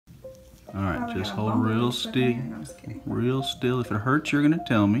All right, just hold real still. Real still. If it hurts, you're gonna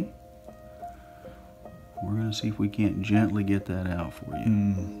tell me. We're gonna see if we can't gently get that out for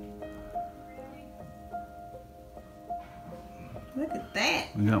you. Look at that.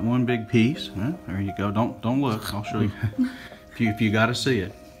 We got one big piece. Huh? There you go. Don't look. I'll show you. if you got to see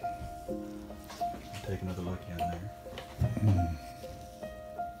it. Take another look in there.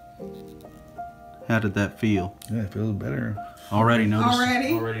 How did that feel? Yeah, it feels better. Already noticed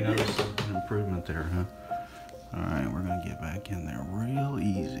Already? an improvement there, huh? All right, we're gonna get back in there real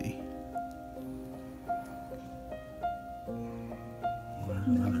easy. There's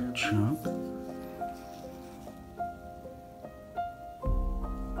another chunk.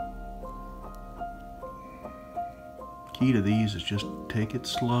 Key to these is just take it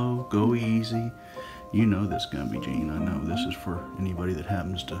slow, go easy. You know this, Gumby Gene. I know this is for anybody that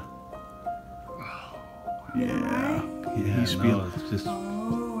happens to. Yeah, he's feeling. It's just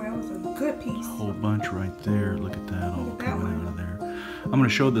Oh, that was a good piece. A whole bunch right there. Look at that all coming out of there. I'm going to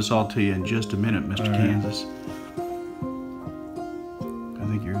show this all to you in just a minute, Mr. Kansas. I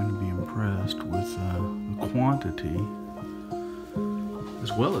think you're going to be impressed with the quantity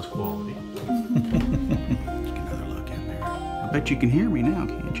as well as quality. Take another look in there. I bet you can hear me now,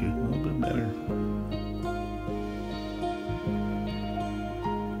 can't you? a little bit better.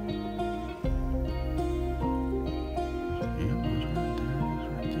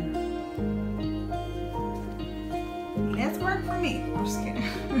 That's work for me. I'm just kidding.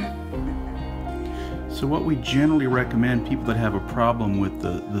 So what we generally recommend people that have a problem with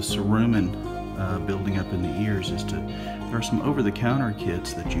the cerumen building up in the ears is there are some over-the-counter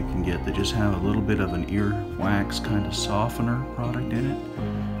kits that you can get that just have a little bit of an ear wax kind of softener product in it.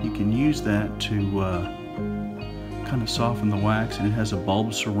 You can use that to kind of soften the wax, and it has a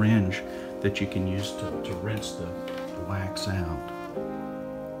bulb syringe that you can use to rinse the wax out.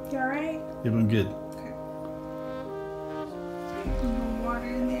 You alright? You've been good. Okay. Some water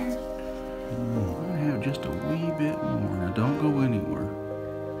in there. I have just a wee bit more. Now don't go anywhere.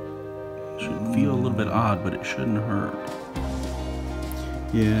 It should feel a little bit odd, but it shouldn't hurt.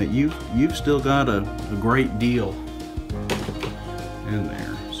 Yeah, you've still got a great deal in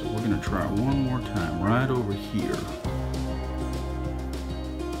there. So we're gonna try one more time right over here.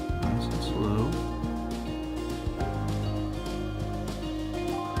 Nice and slow.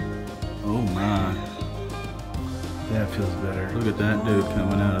 Oh my. That feels better. Look at that dude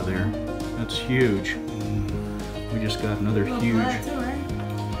coming out of there. That's huge. We just got another huge. Blood too, right?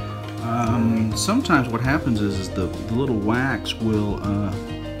 Sometimes what happens is the little wax will,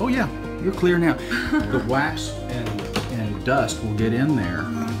 oh yeah, you're clear now. The wax and dust will get in there.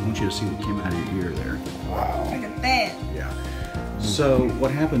 I want you to see what came out of your ear there. Wow. Look at that. Yeah. So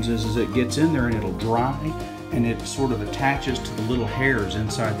what happens is it gets in there and it'll dry, and it sort of attaches to the little hairs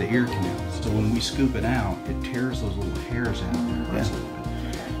inside the ear canal. So when we scoop it out, it tears those little hairs out there.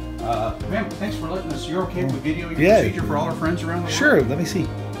 Yeah. Ma'am, thanks for letting us. You're okay with videoing your Yeah. procedure for all our friends around the world? Sure, let me see.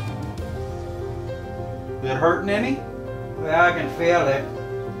 Is it hurting any? Well, I can feel it.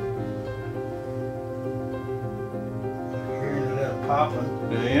 Hearing it up popping.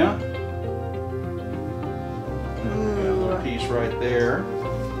 Do ya? Got a little piece right there.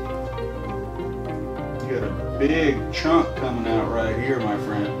 You got a big chunk coming out right here, my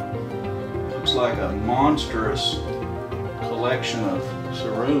friend. Looks like a monstrous collection of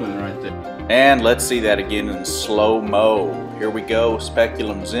cerumen right there. And let's see that again in slow-mo. Here we go,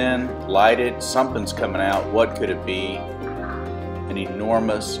 speculum's in, lighted, something's coming out. What could it be? An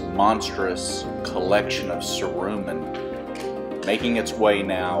enormous, monstrous collection of cerumen making its way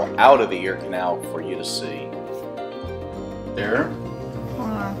now out of the ear canal for you to see. There. Hold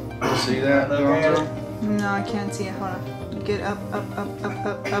on. See that? No, I can't see it. Hold on. Get up, up, up, up,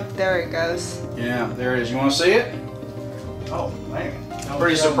 up, up. There it goes. Yeah, there it is. You want to see it? Oh, man. Don't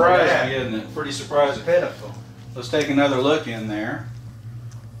Pretty tell me surprising, that. isn't it? Pretty surprising. Pitiful. Let's take another look in there.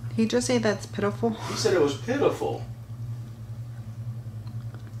 He just say that's pitiful. He said it was pitiful.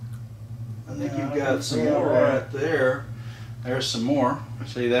 I think you've got some more right there. There's some more.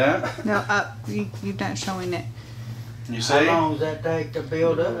 See that? No, up. You're not showing it. You How see? long does that take to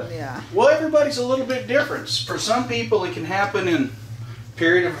build up? Yeah. Well, everybody's a little bit different. For some people, it can happen in a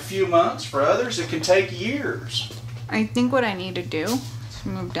period of a few months. For others, it can take years. I think what I need to do is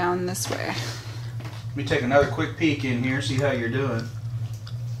move down this way. Let me take another quick peek in here, see how you're doing.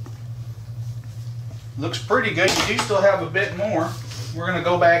 Looks pretty good. You do still have a bit more. We're going to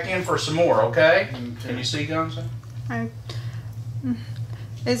go back in for some more, okay? Can you see, Gunson?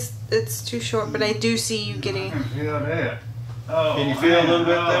 It's too short, but I do see you getting. I can feel that. Oh, Can you feel a little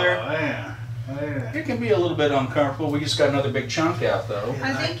bit man. there? Oh, man. Yeah. It can be a little bit uncomfortable. We just got another big chunk out though.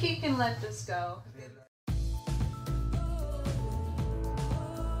 I think you can let this go.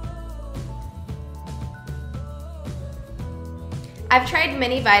 I've tried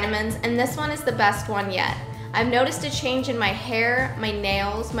many vitamins and this one is the best one yet. I've noticed a change in my hair, my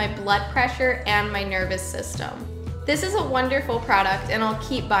nails, my blood pressure, and my nervous system. This is a wonderful product and I'll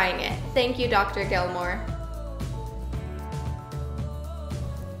keep buying it. Thank you, Dr. Gilmore.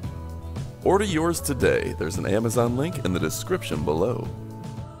 Order yours today. There's an Amazon link in the description below.